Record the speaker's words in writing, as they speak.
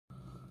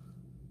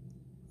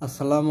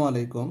আসসালামু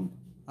আলাইকুম।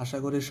 আশা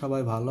করি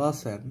সবাই ভালো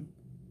আছেন।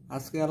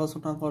 আজকে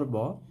আলোচনা করব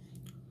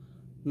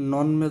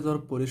নন মেজর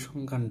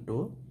পরিসংখ্যান 2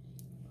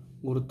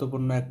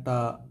 গুরুত্বপূর্ণ একটা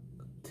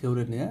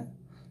থিওরি নিয়ে।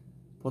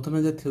 প্রথমে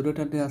যে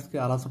থিওরিটা নিয়ে আজকে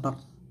আলোচনা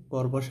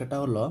করব সেটা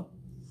হলো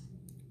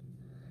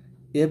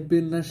এফ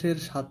বিন্যাসের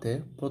সাথে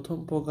প্রথম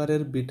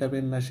প্রকারের বিটা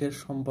বিন্যাসের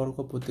সম্পর্ক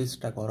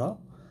প্রতিষ্ঠা করো।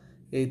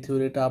 এই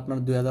থিওরিটা আপনার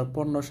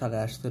 2015 সালে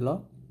আসছিল।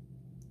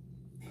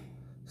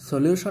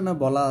 সলিউশনে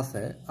বলা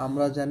আছে,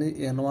 আমরা জানি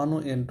n1 ও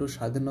n2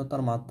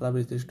 স্বাধীনতার মাত্রা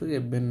বিশিষ্ট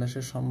এফ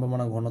বিন্যাসের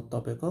সম্ভাবনা ঘনত্ব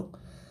অপেক্ষক,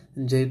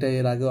 যেটা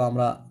এর আগেও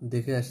আমরা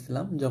দেখে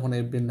আসছিলাম যখন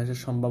এফ বিন্যাসের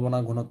সম্ভাবনা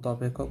ঘনত্ব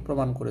অপেক্ষক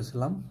প্রমাণ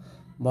করেছিলাম।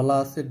 বলা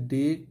আছে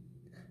D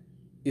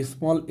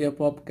small F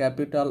of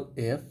capital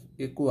F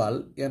equal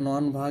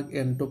n1 ভাগ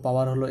n2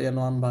 পাওয়ার হলো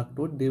n1 ভাগ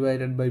 2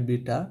 ডিভাইডেড বাই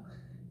বিটা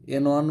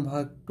n1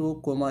 ভাগ 2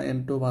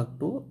 n2 ভাগ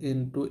 2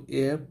 ইন্টু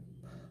এফ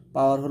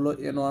পাওয়ার হলো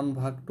n1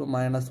 ভাগ 2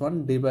 -1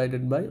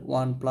 ডিভাইডেড বাই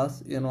 1 প্লাস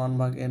n1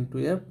 ভাগ n2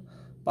 এফ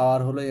পাওয়ার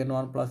হলো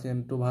n1 প্লাস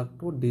n2 ভাগ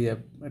 2 ডিএফ।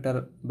 এটার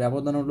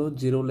ব্যবধান হলো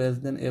 0 less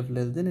than f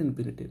less than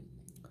infinity.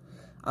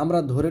 আমরা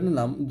ধরে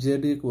নিলাম z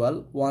equal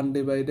 1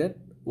 divided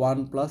 1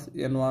 plus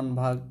n1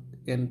 ভাগ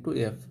n2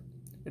 এফ।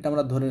 এটা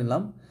আমরা ধরে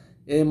নিলাম।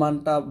 এই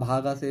মানটা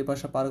ভাগ আছে, এই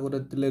পাশে পার করে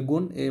দিলে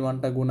গুণ, এই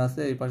মানটা গুণ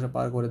আছে, এই পাশে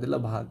পার করে দিলে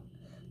ভাগ।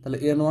 তাহলে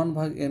n1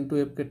 ভাগ n2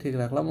 এফকে ঠিক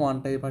রাখলাম,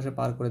 1টা এই পাশে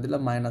পার করে দিলে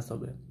মাইনাস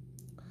হবে।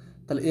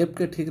 তাহলে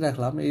এফকে ঠিক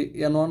রাখলাম, এই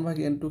n1 ভাগ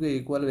n2কে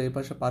ইকুয়ালের এই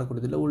পাশে পার করে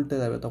দিলে উল্টে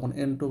যাবে, তখন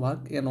n2 ভাগ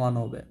n1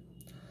 হবে।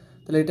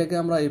 তাহলে এটাকে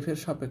আমরা এফ এর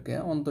সাপেক্ষে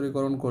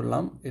অন্তরীকরণ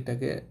করলাম।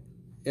 এটাকে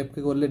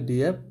এফকে করলে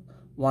ডিএফ,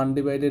 1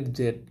 ডিভাইডেড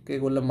জেড কে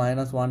করলে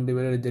 -1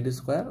 ডিভাইডেড জেড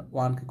স্কোয়ার,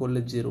 1কে করলে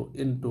 0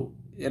 ইন্টু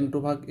n2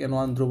 ভাগ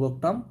n1 ধ্রুবক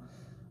টার্ম,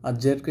 আর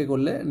জেডকে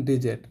করলে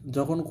ডিজেড।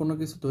 যখন কোনো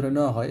কিছু ধরে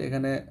নেওয়া হয়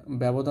এখানে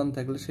ব্যবধান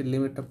থাকলে সেই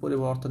লিমিটটা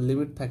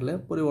লিমিট থাকলে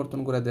পরিবর্তন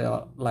করে দেওয়া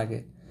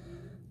লাগে।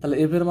 তাহলে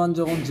এফ এর মান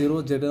যখন 0,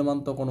 জেড এর মান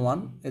তখন 1।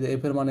 এই যে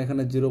এফ এর মান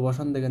এখানে 0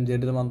 বসান, দেখেন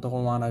জেড এর মান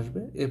তখন 1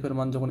 আসবে। এফ এর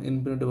মান যখন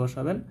ইনফিনিটি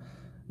বসাবেন,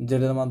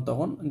 জেড এর মান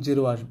তখন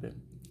 0 আসবে।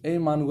 এই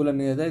মানগুলো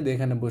নিয়ে যাই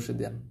এখানে বসে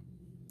দেন।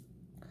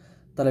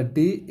 তাহলে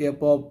ডি এফ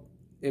অফ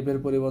এফ এর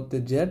পরিবর্তে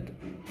জেড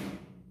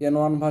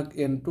n1 ভাগ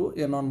n2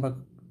 n1 ভাগ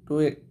 2,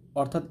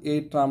 অর্থাৎ এই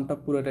টার্মটা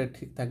পুরোটাই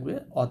ঠিক থাকবে।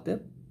 অতএব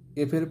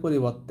এফ এর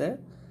পরিবর্তে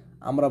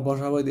আমরা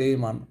বসাবো এই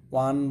মান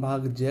 1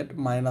 ভাগ জেড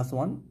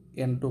 -1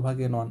 n2 ভাগ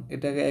n1।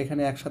 এটাকে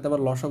এখানে একসাথে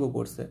আবার লসাগু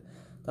করছে,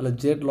 তাহলে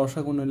জেড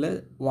লসাগু নিলে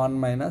 1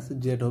 মাইনাস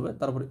জেড হবে,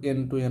 তারপর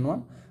n2 n1,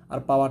 আর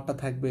পাওয়ারটা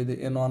থাকবে এই যে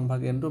n1 ভাগ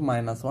n2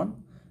 -1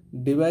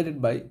 ডিভাইডেড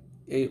বাই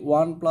এই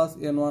 1 প্লাস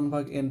n1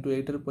 ভাগ n2।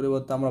 এইটার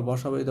পরিবর্তে আমরা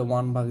বসাবো এই যে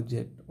 1 ভাগ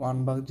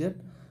জেড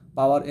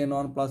পাওয়ার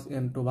n1 প্লাস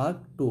n2 ভাগ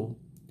 2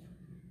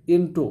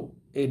 ইন্টু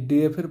এই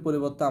ডিএফ এর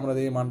পরিবর্তে আমরা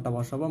এই মানটা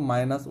বসাবো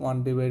 -1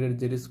 ডিভাইডেড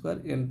জেড স্কোয়ার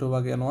n2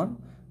 ভাগ n1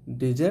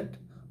 DZ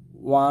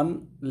 1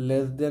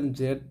 less than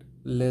Z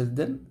less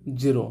than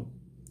 0।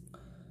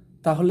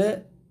 তাহলে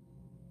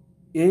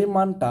এই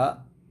মানটা,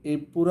 এই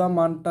পুরা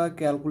মানটা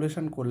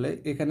ক্যালকুলেশন করলে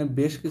এখানে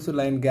বেশ কিছু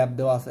লাইন গ্যাপ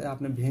দেওয়া আছে,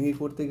 আপনি ভেঙে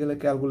করতে গেলে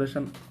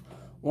ক্যালকুলেশন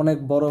অনেক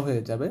বড়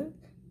হয়ে যাবে।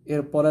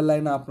 এর পরের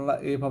লাইনে আপনারা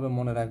এইভাবে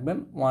মনে রাখবেন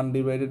 1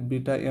 ডিভাইডেড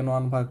বিটা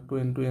n1 ভাগ 2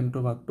 ইন্টু n2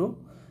 ভাগ 2।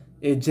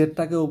 এই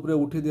জেডটাকে উপরে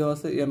উঠিয়ে দেওয়া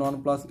আছে n1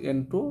 প্লাস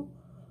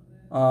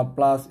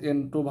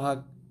n2 ভাগ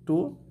 2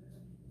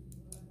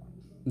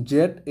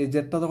 জেড। এই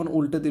জেডটা তখন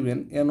উল্টে দিবেন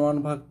n1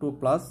 ভাগ 2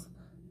 প্লাস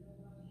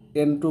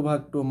n2 ভাগ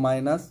 2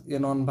 মাইনাস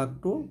n1 ভাগ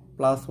 2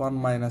 প্লাস 1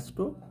 মাইনাস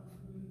 2।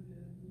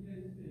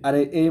 আর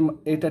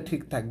এইটা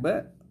ঠিক থাকবে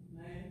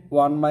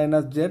 1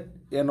 মাইনাস জেড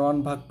n1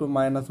 ভাগ 2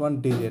 -1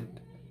 ডিজেড।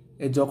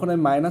 এই যখন এই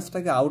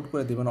মাইনাসটাকে আউট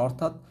করে দিবেন,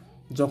 অর্থাৎ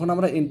যখন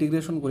আমরা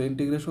ইন্টিগ্রেশন করি,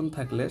 ইন্টিগ্রেশন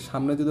থাকলে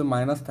সামনে যদি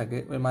মাইনাস থাকে,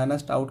 ওই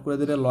মাইনাসটা আউট করে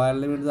দিলে লয়ার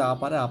লিমিট যায়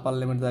আপারে, আপার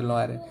লিমিট যায়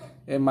লয়ারে।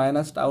 এই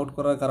মাইনাসটা আউট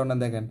করার কারণে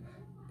দেখেন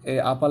এই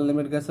আপার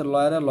লিমিট গেছে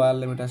লয়ারে, লয়ার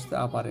লিমিট আসছে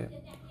আপারে।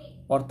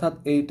 অর্থাৎ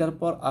এইটার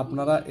পর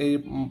আপনারা এই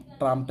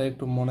টার্মটা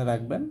একটু মনে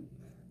রাখবেন,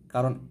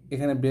 কারণ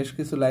এখানে বেশ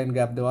কিছু লাইন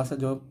গ্যাপ দেওয়া আছে।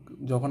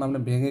 যখন আপনি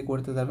ভেঙে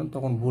করতে যাবেন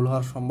তখন ভুল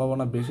হওয়ার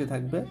সম্ভাবনা বেশি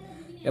থাকবে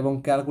এবং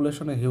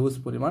ক্যালকুলেশনে হিউজ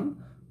পরিমাণ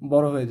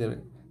বড় হয়ে যাবে।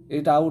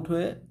 এইটা আউট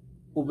হয়ে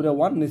উপরে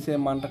 1, নিচে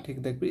মানটা ঠিক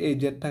দেখবি। এই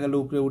জেডটা খালি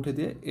উপরে উঠে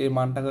দিয়ে এই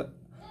মানটাকে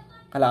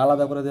খালি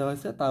আলাদা করে দেওয়া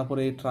হয়েছে, তারপরে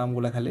এই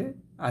টার্মগুলো খালি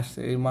আসছে।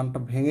 এই মানটা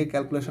ভেঙে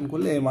ক্যালকুলেশন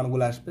করলে এই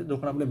মানগুলো আসবে।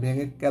 যখন আপনি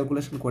ভেঙে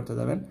ক্যালকুলেশন করতে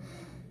যাবেন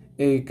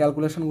এই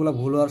ক্যালকুলেশনগুলো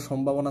ভুল হওয়ার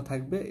সম্ভাবনা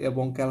থাকবে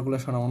এবং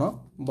ক্যালকুলেশন অনেক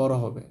বড়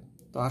হবে।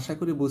 তো আশা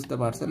করি বুঝতে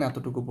পারছেন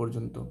এতটুকু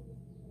পর্যন্ত।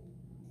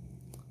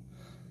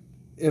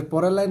 এর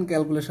পরের লাইন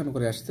ক্যালকুলেশন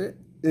করে আসছে,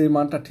 এই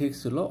মানটা ঠিক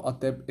ছিল,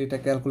 অতএব এটা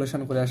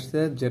ক্যালকুলেশন করে আসছে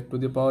Z to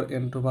the power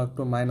n2 ভাগ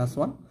 2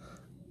 -1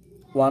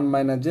 1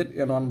 মাইনাস জেড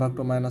n1 ভাগ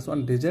 2 -1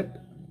 ডিজেড।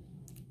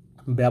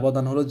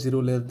 ব্যবধান হলো 0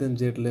 less than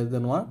Z less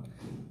than 1।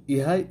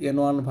 ইহাই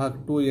n1 ভাগ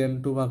 2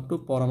 n2 ভাগ 2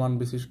 পরমাণু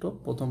বিশিষ্ট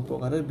প্রথম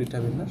প্রকারের বিটা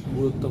বিন্যাস।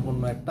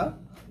 গুরুত্বপূর্ণ একটা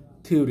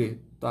থিওরি।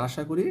 তো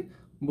আশা করি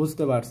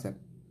বুঝতে পারছেন।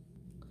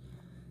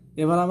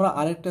 এবার আমরা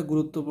আরেকটা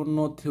গুরুত্বপূর্ণ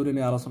থিওরি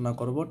নিয়ে আলোচনা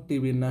করব, টি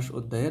বিন্যাস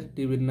অধ্যায়ের।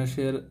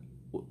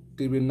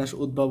 টি বিন্যাস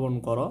উদ্ভাবন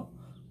করো,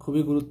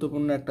 খুবই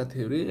গুরুত্বপূর্ণ একটা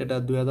থিওরি। এটা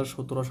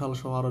 2017 সাল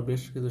সহ আরও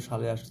বেশ কিছু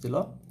সালে আসছিল।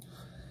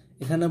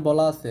 এখানে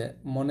বলা আছে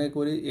মনে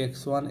করি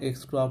x1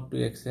 x2 up to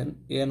xn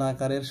n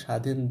আকারের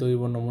স্বাধীন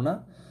দৈব নমুনা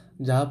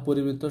যাহা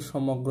পরিমিত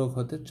সমগ্র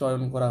হতে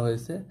চয়ন করা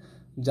হয়েছে,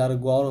 যার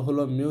গড়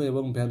হলো মিউ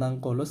এবং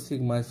ভেদাঙ্ক হলো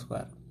সিগমা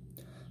স্কোয়ার।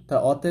 তা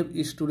অতএব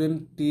স্টুডেন্ট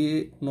টি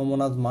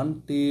নমুনার মান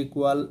T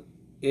equal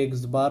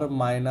x bar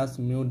minus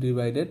mu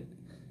divided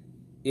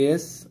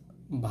S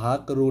ভাগ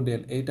রুট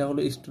এন, এইটা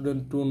হলো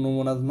স্টুডেন্ট টু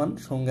নমুনার মান।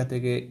 সংজ্ঞা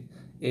থেকে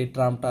এই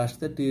টার্মটা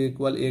আসছে T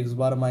equal x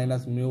bar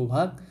minus mu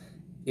ভাগ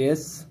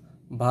এস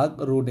ভাগ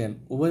রুট এন।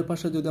 উভয়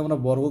পাশে যদি আমরা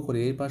বর্গ করি,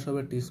 এই পাশে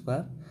হবে টি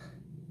স্কোয়ার,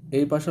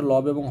 এই পাশে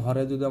লব এবং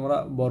হরে যদি আমরা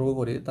বর্গ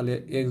করি তাহলে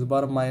এক্স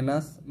বার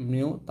মাইনাস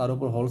মিউ তার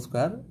উপর হোল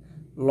স্কোয়ার,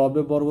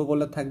 লবে বর্গ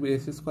করলে থাকবে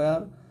এস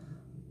স্কোয়ার,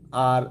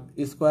 আর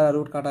স্কোয়ার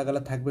রুট কাটা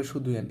গেলে থাকবে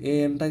শুধু এন। এই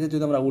এনটাকে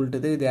যদি আমরা উল্টে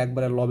দিই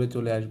একবারে লবে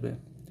চলে আসবে।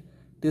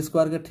 টি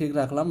স্কোয়ারকে ঠিক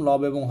রাখলাম,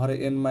 লব এবং হরে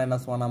n -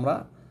 1 আমরা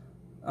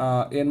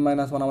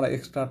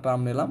এক্সট্রা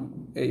টার্ম নিলাম।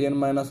 এই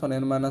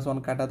n-1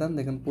 কাটা দেন,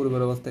 দেখেন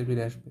পূর্বের অবস্থায়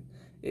ফিরে আসবে।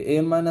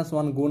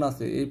 n-1 গুণ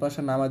আছে, এই পাশে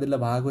নামা দিলে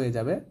ভাগ হয়ে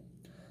যাবে,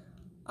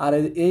 আর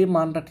এই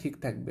মানটা ঠিক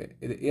থাকবে।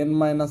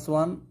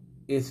 n-1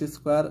 S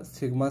square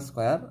sigma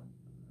square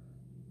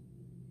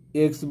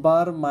x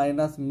bar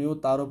minus mu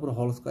তার উপর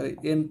হোল স্কোয়ার।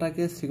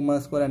 এনটাকে সিগমা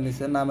স্কোয়ারের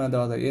নিচে নামে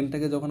দেওয়া যায়।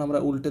 এনটাকে যখন আমরা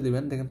উল্টে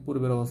দিবেন দেখেন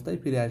পূর্বের অবস্থায়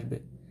ফিরে আসবে।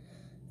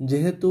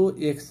 যেহেতু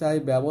এক্স আই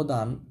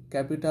ব্যবধান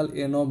capital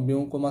N of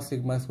mu comma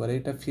sigma square,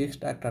 এটা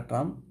ফিক্সড একটা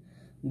টার্ম।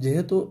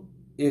 যেহেতু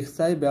এক্স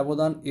আই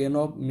ব্যবধান N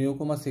of mu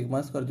comma sigma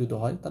square যদি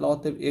হয়, তাহলে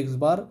অতএব এক্স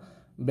বার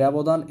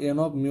ব্যবধান N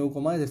of mu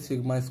comma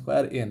sigma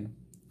square N.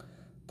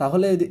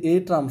 তাহলে এই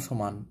টার্ম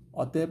সমান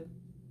অতএব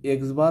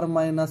এক্স বার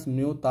মাইনাস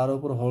মিউ তার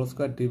উপর whole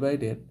square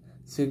divided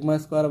sigma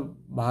square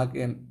ভাগ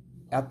এন,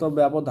 এত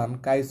ব্যবধান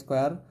কাই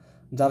স্কোয়ার,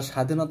 যার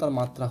স্বাধীনতার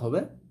মাত্রা হবে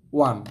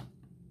 1।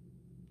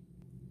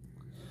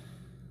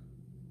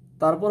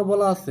 তারপর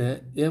বলা আছে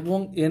এবং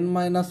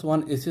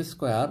n-1 এস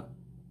স্কোয়ার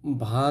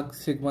ভাগ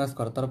সিগমা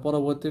স্কোয়ার, তার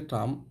পরবর্তী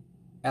টার্ম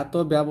এত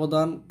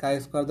ব্যবধান কাই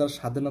স্কোয়ার, যার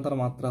স্বাধীনতার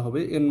মাত্রা হবে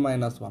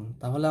n-1।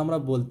 তাহলে আমরা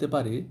বলতে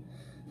পারি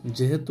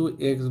যেহেতু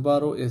এক্স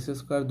বার ও এস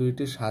স্কোয়ার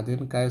দুইটি স্বাধীন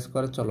কাই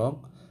স্কোয়ার চলক,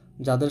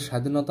 যাদের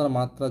স্বাধীনতার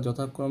মাত্রা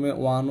যথাক্রমে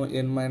 1 ও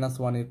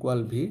n-1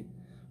 ইকুয়াল ভি,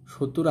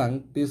 সুতরাং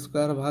টি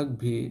স্কোয়ার ভাগ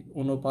ভি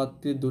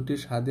অনুপাতটি দুটি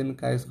স্বাধীন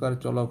কাই স্কোয়ার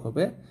চলক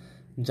হবে,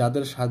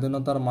 যাদের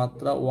স্বাধীনতার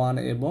মাত্রা 1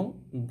 এবং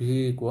ভি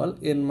ইকুয়াল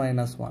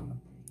n-1।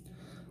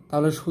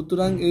 তাহলে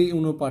সুতরাং এই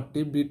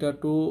অনুপাতটি beta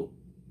to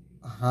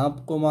half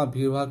comma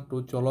V ভাগ টু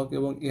চলক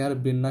এবং ইহার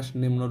বিন্যাস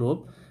নিম্নরূপ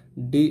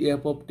D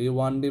F of T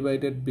 1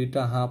 divided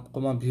beta half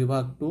comma V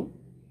ভাগ টু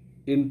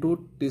ইন্টু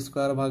টি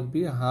স্কোয়ার ভাগ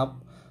V half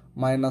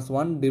minus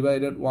 1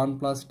 divided 1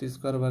 plus টি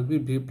স্কোয়ার ভাগ V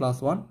V plus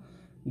 1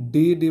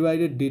 D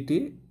divided DT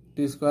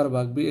টি square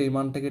ভাগ বি। এই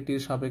মানটাকে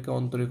টির সাপেক্ষে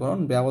অন্তরীকরণ,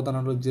 ব্যবধান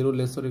হলো 0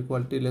 লেসর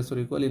ইকুয়াল টি লেসর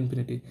ইকুয়াল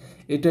ইনফিনিটি।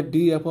 এটা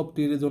ডি এফ অফ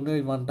টির জন্য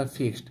এই মানটা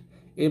ফিক্সড।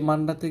 এই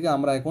মানটা থেকে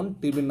আমরা এখন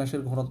টি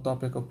বিন্যাসের ঘনত্ব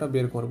অপেক্ষকটা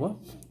বের করব।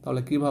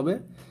 তাহলে কিভাবে?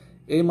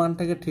 এই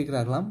মানটাকে ঠিক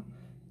রাখলাম,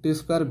 টি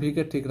স্কোয়ার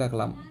ভিকে ঠিক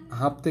রাখলাম,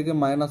 হাফ থেকে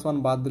 -1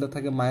 বাদ দিলে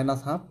থাকে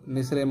 -1/2,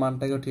 নিচের এই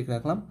মানটাকেও ঠিক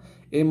রাখলাম।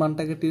 এই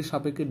মানটাকে টির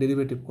সাপেক্ষে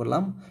ডেরিভেটিভ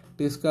করলাম,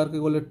 টি স্কোয়ারকে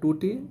করলে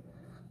 2t,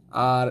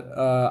 আর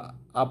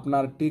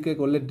আপনার টিকে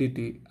করলে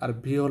ডিটি, আর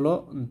ভি হলো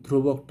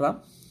ধ্রুবকটা,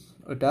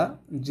 ওটা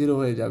 0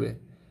 হয়ে যাবে।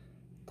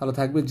 তাহলে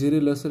থাকবে 0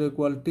 লেসর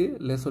ইকুয়াল টি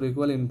লেসর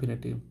ইকুয়াল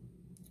ইনফিনিটি।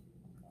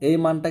 এই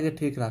মানটাকে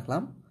ঠিক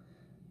রাখলাম।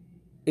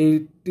 এই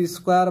টি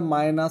স্কোয়ার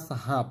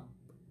 -1/2,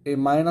 এই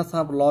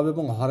 -1/2 লব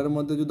এবং হরের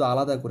মধ্যে যদি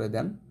আলাদা করে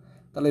দেন,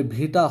 তাহলে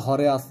ভিটা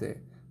হরে আছে,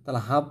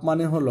 তাহলে হাফ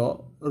মানে হলো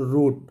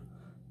রুট,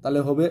 তাহলে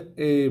হবে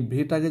এই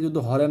ভিটাকে যদি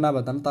হরে না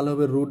বেতান তাহলে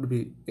হবে √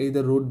 ভি, এই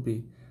যে √ ভি,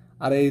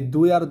 আর এই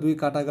 2 আর 2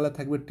 কাটা গেলে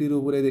থাকবে টির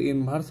উপরে এই যে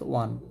ইনভার্স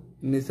 1,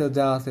 নিচে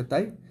যা আছে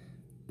তাই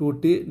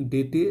 2t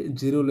dt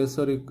 0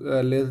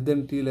 লেস দেন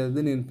টি লেস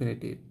দেন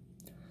ইনফিনিটি।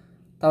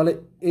 তাহলে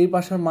এই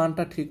পাশের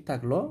মানটা ঠিক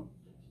থাকলো।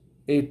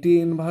 এই টি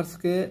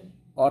ইনভার্সকে,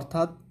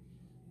 অর্থাৎ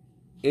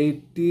এই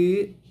টি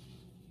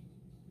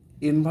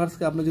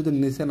ইনভার্সকে আপনি যদি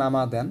নিচে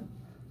নামা দেন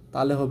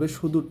তাহলে হবে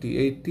শুধু টি,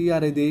 এই টি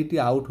আর এই টি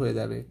আউট হয়ে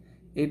যাবে,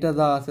 এইটা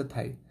যা আছে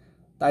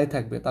তাই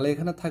থাকবে। তাহলে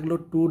এখানে থাকলো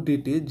 2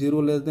 dt 0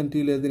 লেস দেন টি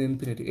লেস দেন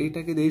ইনফিনিটি।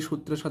 এইটাকে এই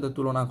সূত্রের সাথে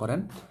তুলনা করেন,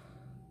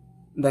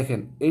 দেখেন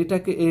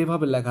এইটাকে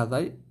এইভাবে লেখা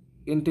যায়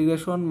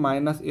ইন্টিগ্রেশন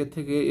 -a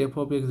থেকে f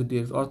of x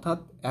dx, অর্থাৎ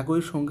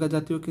একই সংখ্যা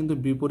জাতীয় কিন্তু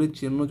বিপরীত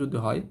চিহ্ন যদি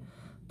হয়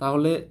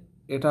তাহলে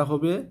এটা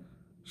হবে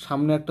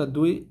সামনে একটা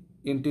 2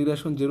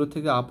 ইন্টিগ্রেশন 0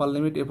 থেকে আপার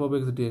limit f of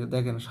x dx,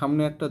 দেখেন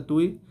সামনে একটা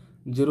 2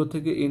 0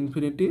 থেকে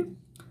infinity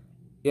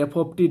f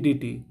of t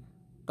dt।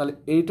 তাহলে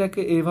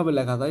এইটাকে এইভাবে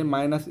লেখা যায়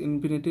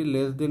 -∞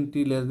 লেস দেন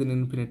টি লেস দেন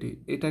ইনফিনিটি।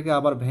 এটাকে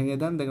আবার ভেঙে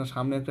দেন, দেখেন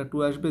সামনে একটা 2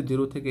 আসবে,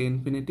 0 থেকে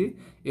infinity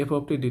f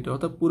of t dt,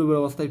 অর্থাৎ পূর্বের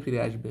অবস্থায় ফিরে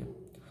আসবে।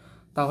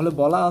 তাহলে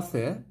বলা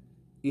আছে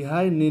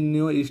ইহাই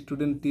নির্ণয়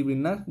স্টুডেন্ট টি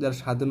বিন্যাস যার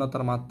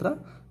স্বাধীনতার মাত্রা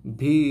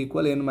ভি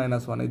ইকুয়াল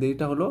n-1।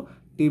 এইটা হলো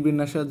টি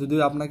বিন্যাসের, যদি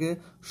আপনাকে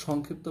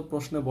সংক্ষিপ্ত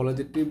প্রশ্নে বলে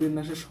যে টি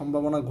বিন্যাসের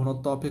সম্ভাবনা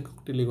ঘনত্ব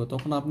অপেক্ষকটি লিখো,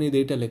 তখন আপনি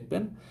এইটা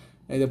লিখবেন।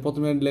 এই যে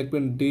প্রথমে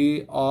লিখবেন D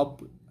of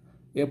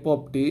F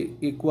of T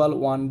equal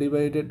 1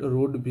 divided √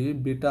 V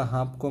beta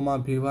half comma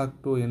V ভাগ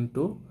 2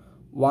 ইন্টু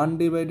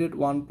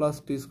 1/1 প্লাস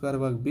টি স্কোয়ার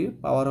ভাগ বি,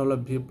 পাওয়ার হলো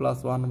ভি প্লাস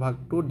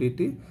 1/2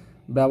 ডিটি,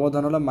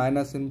 ব্যবধান হলো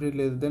মাইনাস ইনফিনিটি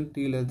লেস দেন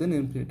টি লেস দেন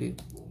ইনফিনিটি।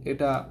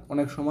 এটা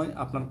অনেক সময়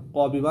আপনার ক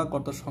বিভাগ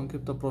অর্থাৎ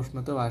সংক্ষিপ্ত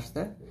প্রশ্নতেও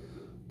আসছে।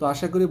 তো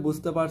আশা করি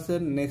বুঝতে পারছেন।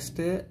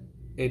 নেক্সটে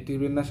এই টি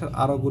বিন্যাসের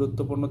আরও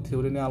গুরুত্বপূর্ণ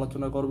থিওরি নিয়ে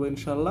আলোচনা করবো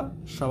ইনশাল্লাহ।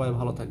 সবাই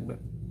ভালো থাকবেন।